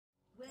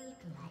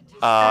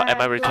Am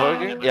I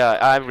recording? Yeah,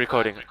 I'm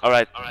recording.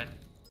 Alright.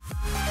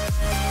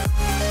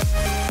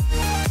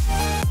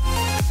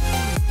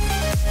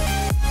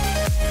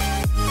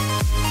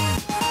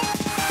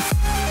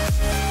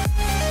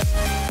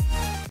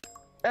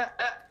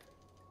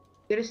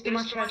 There is too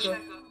much echo.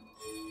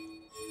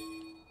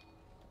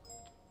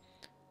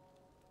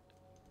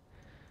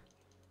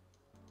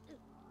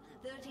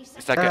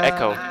 It's like an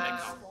echo.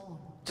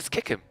 Just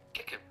kick him.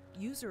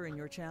 User in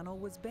your channel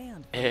was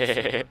banned.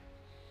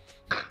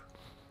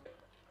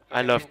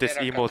 I love this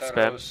emote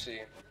spam.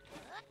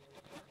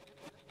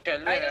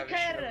 I don't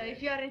care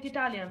if you aren't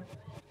Italian.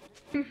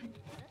 You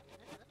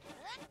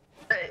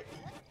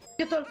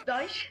talk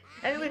Dutch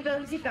and we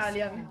talk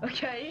Italian,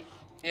 okay?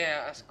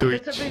 Yeah, It's a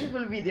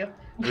beautiful video.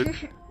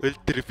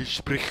 Wir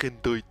sprechen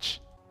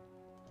Deutsch.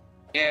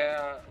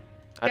 yeah.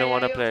 I don't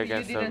want to Hey, play you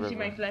against didn't them. see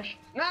my flash.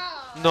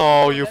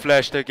 No, you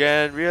flashed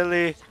again,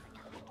 really?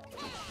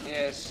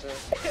 Yes.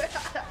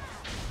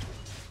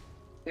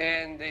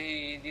 And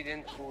they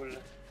didn't pull.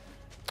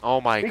 Oh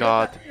my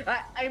god.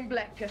 I'm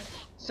black,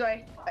 so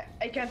I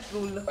can't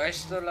fool. I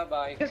stole a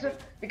bike.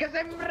 Because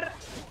I'm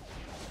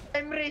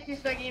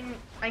racist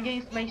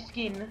against my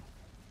skin.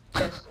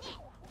 Yes.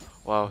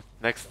 Wow,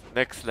 next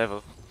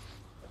level.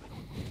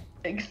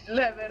 Next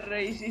level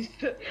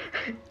racist.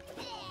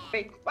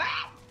 Wait, what?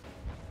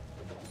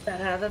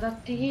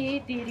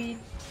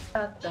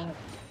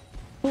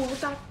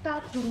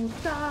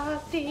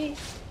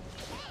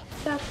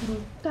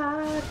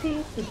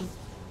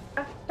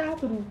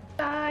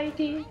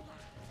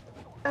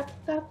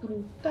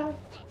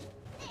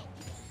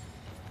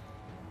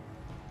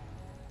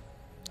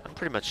 I'm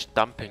pretty much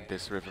dumping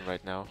this ribbon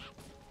right now.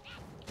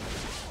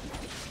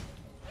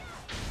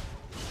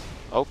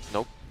 Oh,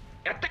 nope.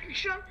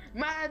 Attention!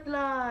 Mad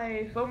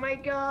Life! Oh my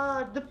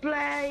god, the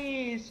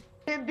place!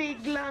 The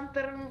big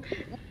lantern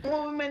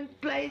movement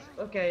place!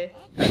 Okay,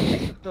 I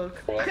stop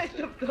talk. I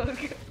stop talk.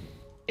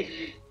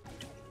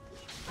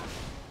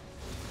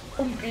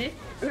 Umpi?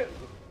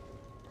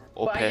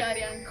 Why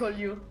Arian call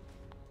you?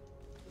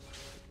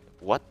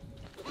 What?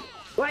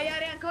 Why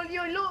Arian call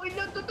you?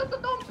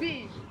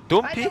 Dumpy!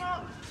 Dumpy?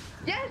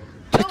 Yes!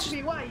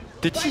 Dumpy, why?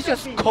 Did he Why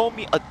just Dumpy? call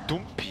me a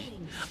dumpy?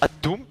 A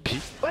dumpy?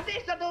 What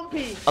is a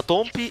dumpy? A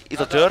dumpy is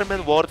a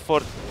German word for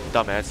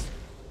dumbass.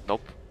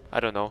 Nope. I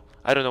don't know.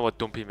 I don't know what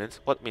dumpy means.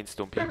 What means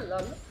dumpy?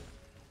 Lol.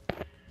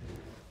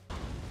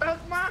 Oh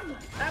man,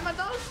 I'm a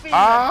dolphin!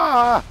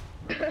 Ah!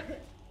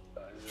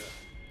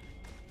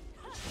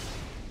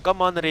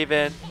 Come on,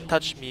 Raven.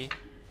 Touch me.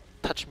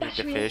 Touch me,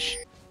 the me. fish.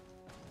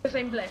 Because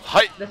I'm black.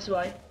 Hi. That's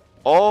why.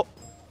 Oh.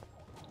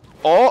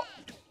 Oh.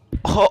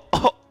 Oh.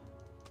 Oh.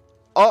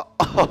 Oh.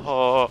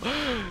 Oh.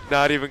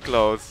 Not even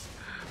close.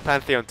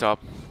 Pantheon top.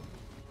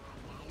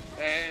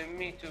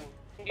 Me too.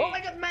 Oh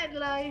my god, Mad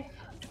Life!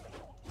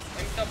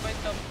 I'm top.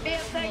 Pay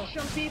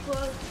attention, people!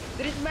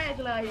 There is Mad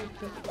Life!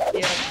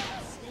 Yeah.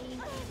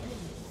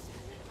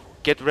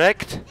 Get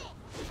wrecked.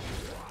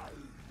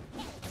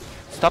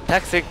 Stop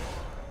taxing.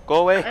 Go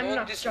away. I'm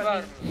not this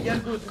struggling. one. You're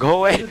good. Go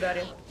away. You're good,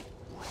 Arian.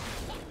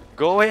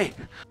 Go away.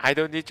 I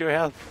don't need your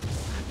help.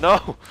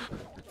 No.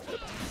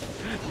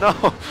 No.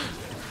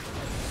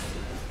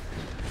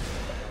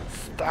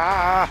 Stop.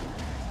 Ah.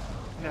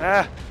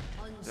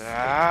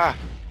 Ah.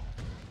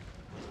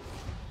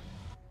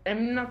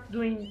 I'm not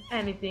doing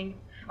anything.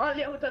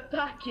 Only out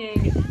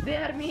attacking. They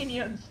are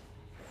minions.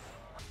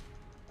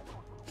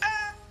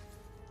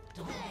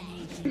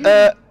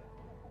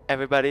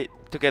 Everybody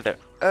together.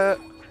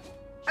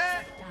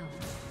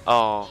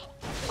 Oh.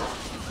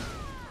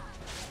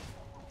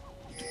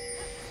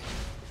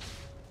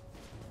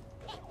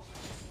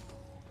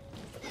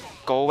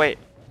 Go away.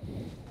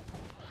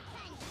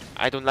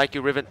 I don't like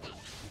you, Riven.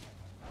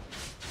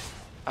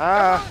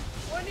 Ah.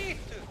 One hit!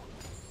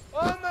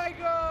 Oh my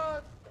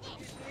god!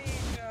 This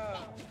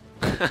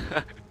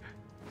ninja!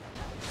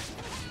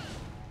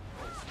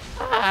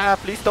 Ah,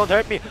 please don't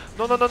hurt me.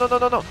 No, no, no, no, no,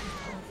 no, no.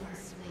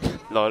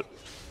 Lol.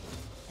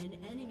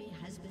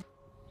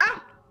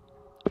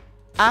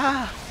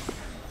 Ah.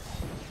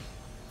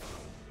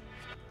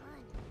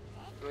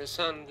 My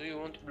son, do you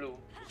want blue?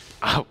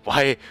 Ah,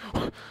 why?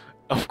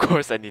 Of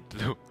course I need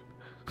blue.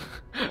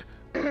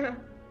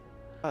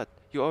 But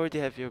you already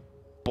have your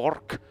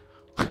Bork.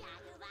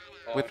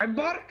 With I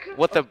bark?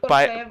 what Of course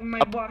I have my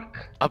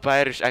bark. a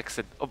Irish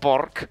accent. A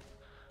Bork.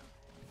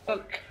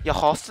 Ja,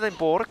 hast du den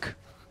Bork?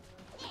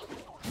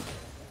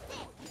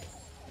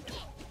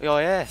 Ja,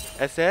 ja,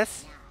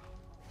 SS.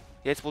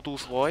 Jetzt wo du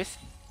es weißt.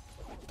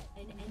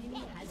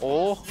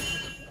 Oh.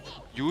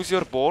 Use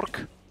your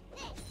Bork.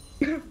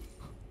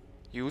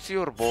 Use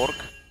your Bork.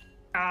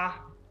 Ah.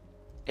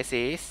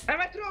 SS. I'm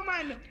a true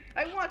man!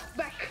 I want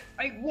back!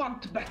 I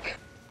want back!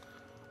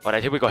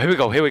 Alright, here we go, here we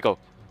go, here we go.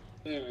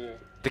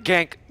 The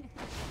gank.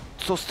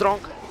 So strong.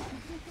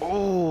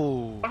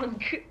 Oh.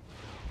 Punk.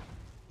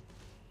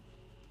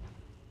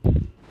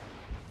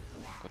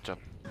 Good job.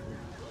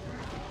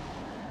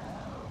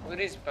 Where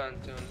is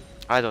Pantheon?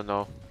 I don't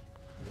know.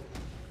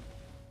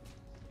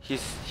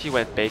 He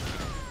went big.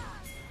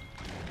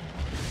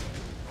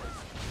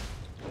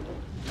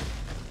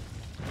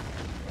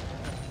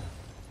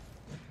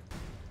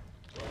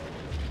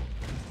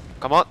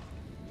 Come on.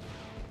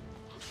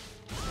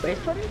 Wait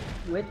for it.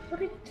 Wait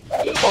for it.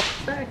 Oh.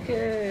 Back.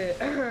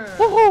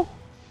 Woohoo!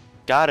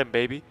 Got him,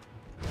 baby.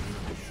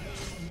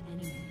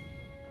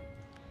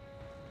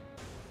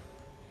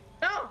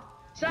 No,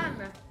 son.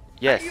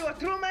 Yes. Are you a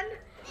true man?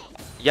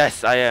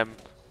 Yes, I am.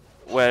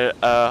 Well,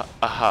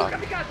 aha.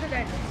 Kamikaze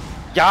then.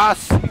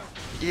 Yes!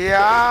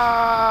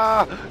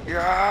 Yeah!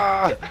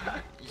 Yeah!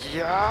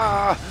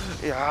 Yeah!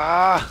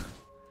 Yeah!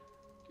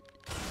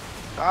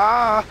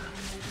 Ah!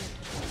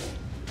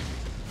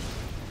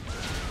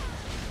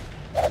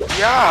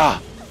 Yeah!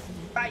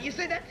 You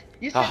say that?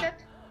 You say that?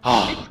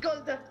 Ah. It's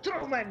called the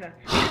true man.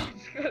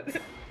 It's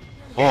called...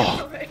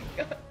 Oh! my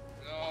god.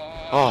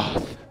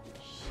 Oh!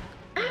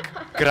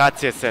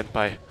 Grazie,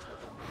 senpai.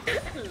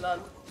 Lol.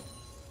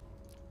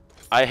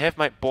 I have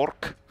my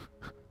Bork.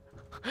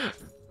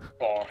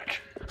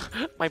 Pork.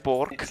 My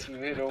Bork. It's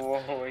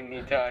vero in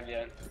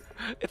Italian.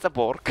 It's a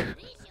Bork.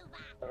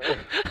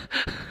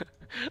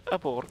 A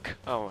Bork.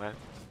 Oh man.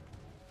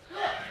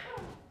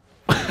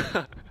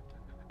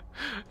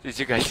 Did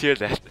you guys hear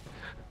that?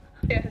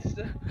 Yes.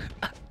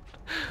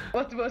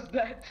 What was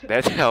that?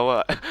 That's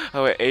how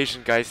an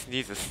Asian guy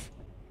sneezes.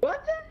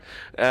 What?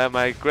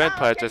 My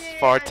grandpa Okay, just yeah,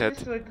 I farted.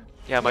 understood.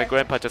 Yeah, my Yes.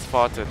 grandpa just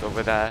farted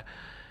over there.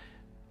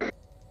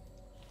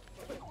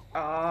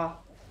 Ah.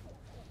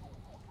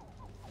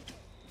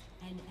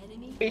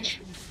 Bitch.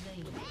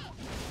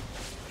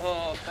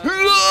 Oh,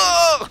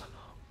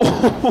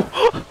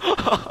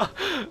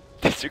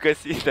 Did you guys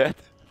see that?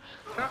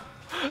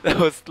 That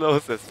was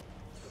closest.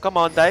 Come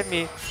on, dive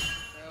me.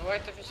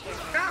 wait a second.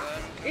 No,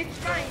 it's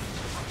fine.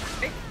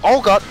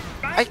 Oh god!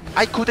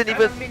 I couldn't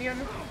even. Minion.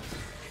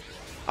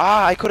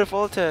 Ah, I could have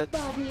ulted.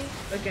 Body.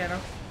 Okay, no.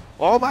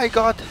 Oh my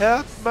god,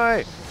 help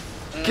me!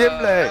 No,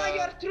 Gimli!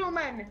 you're a true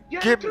man.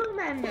 You're Gim- a true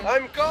man.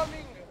 I'm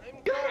coming.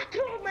 You're a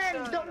true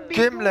man. Don't be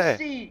Gimli.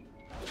 pussy.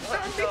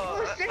 Don't be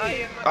No, pussy. I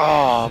am a-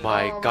 Oh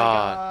my Oh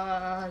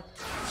god. god.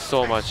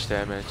 So much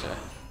damage.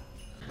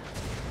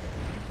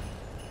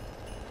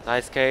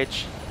 Nice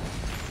cage.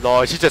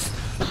 Lol, she just...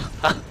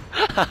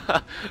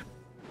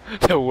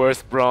 The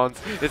worst bronze.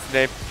 His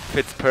name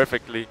fits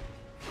perfectly.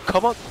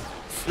 Come on,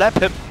 slap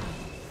him.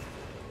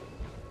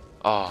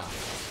 Oh.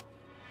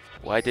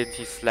 Why didn't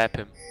he slap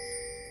him?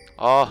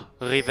 Oh,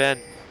 Riven.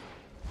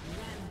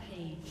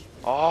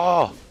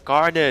 Oh,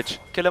 Carnage.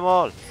 Kill them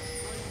all.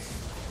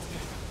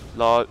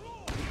 Lol.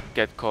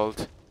 Get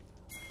cold.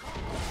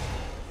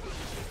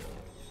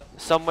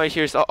 Somewhere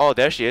here's... Oh,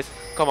 there she is.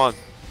 Come on.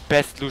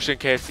 Best Lucian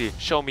KFC.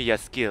 Show me your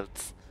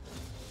skills.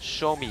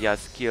 Show me your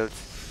skills.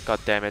 God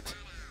damn it.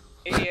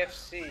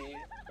 AFC.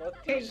 What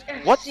is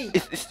What?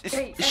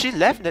 Hey, Is she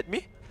laughing at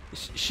me?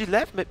 Is she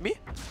laughing at me?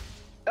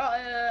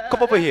 Oh,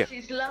 Come over here.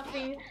 She's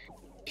laughing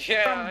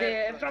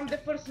Yeah. from the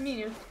first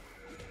minute.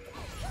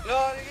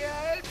 Lord,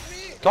 yeah, help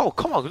me. Oh,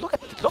 come on, look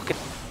at.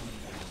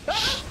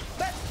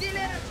 But still,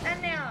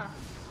 Anya.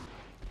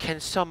 Can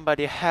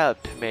somebody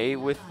help me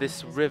with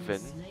this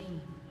Riven?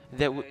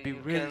 That would be You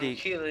really...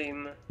 can kill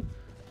him.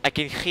 I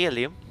can heal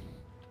him.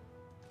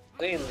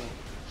 Really?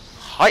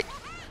 Hi!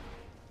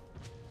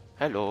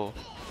 Hello.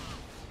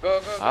 Go,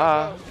 go, go,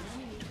 Ah.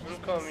 go. I'm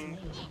coming.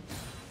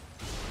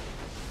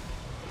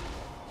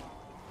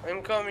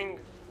 I'm coming.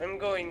 I'm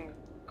going.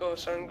 Go,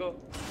 son, go.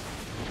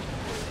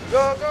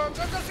 Go, go,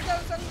 go, go, go,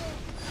 son, go.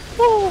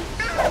 Woo!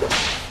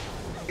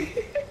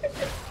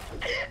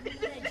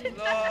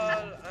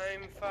 Lol,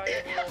 I'm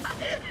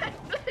fine.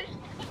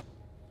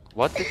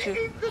 What did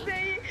you...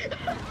 Today.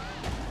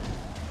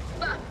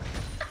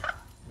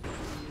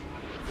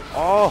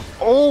 Oh!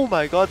 Oh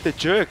my god, the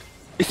jerk!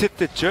 Is it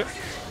the jerk?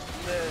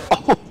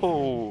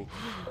 Oh!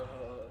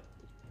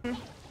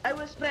 I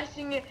was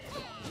pressing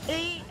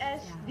A,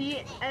 S,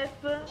 D, F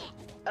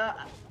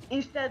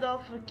instead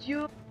of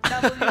Q,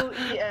 W,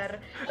 E, R.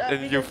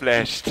 And you because,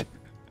 flashed.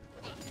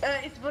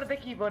 it's for the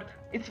keyboard.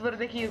 It's for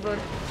the keyboard.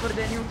 For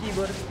the new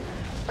keyboard.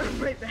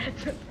 My bad.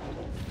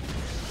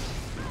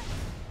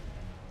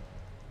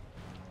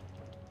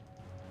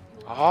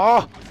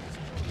 Oh!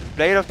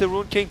 Blade of the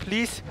Rune King,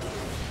 please!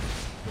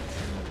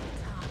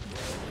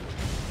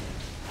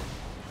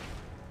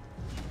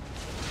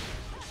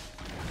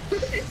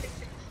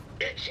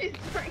 She's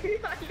trying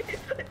my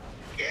listen.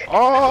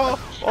 Oh!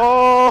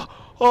 Oh!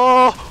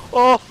 Oh!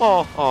 Oh!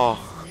 Oh!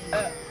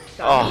 Oh!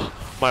 Oh!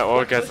 My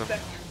orgasm.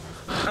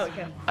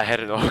 Okay. I had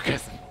an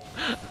orgasm.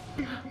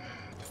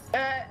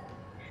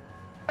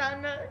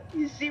 Anna,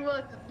 you see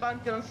what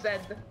Pantheon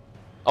said?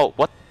 Oh,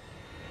 what?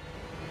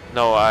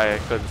 No, I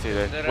couldn't see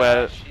that.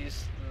 Well,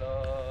 She's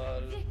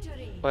lol.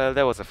 well,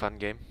 that was a fun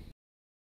game.